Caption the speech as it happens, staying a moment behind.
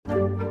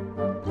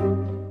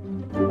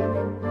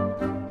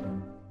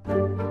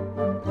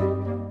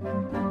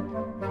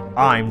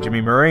I'm Jimmy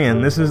Murray,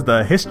 and this is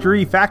the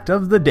History Fact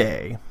of the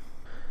Day.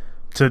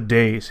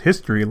 Today's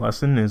history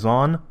lesson is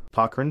on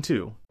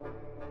Pokhran-Two.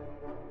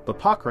 The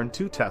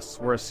Pokhran-Two tests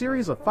were a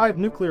series of 5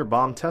 nuclear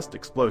bomb test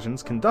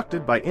explosions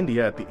conducted by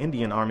India at the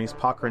Indian Army's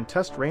Pokhran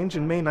test range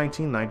in May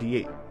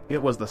 1998.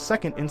 It was the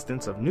second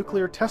instance of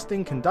nuclear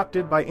testing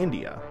conducted by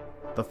India.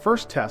 The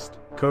first test,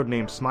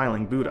 codenamed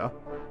Smiling Buddha,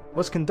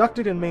 was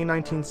conducted in May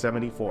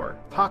 1974.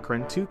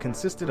 Pokhran-Two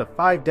consisted of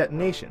 5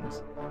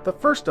 detonations, the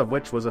first of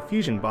which was a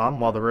fusion bomb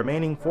while the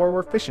remaining 4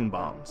 were fission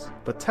bombs.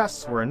 The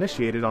tests were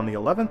initiated on the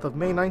 11th of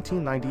May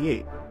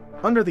 1998,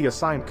 under the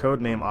assigned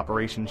codename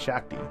Operation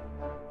Shakti,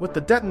 with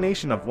the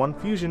detonation of 1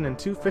 fusion and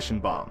 2 fission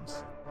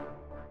bombs.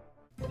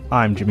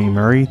 I'm Jimmy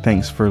Murray.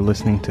 Thanks for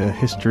listening to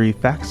History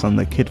Facts on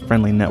the Kid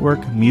Friendly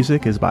Network.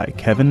 Music is by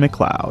Kevin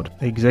MacLeod.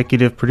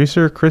 Executive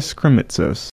producer Chris Kremitzos.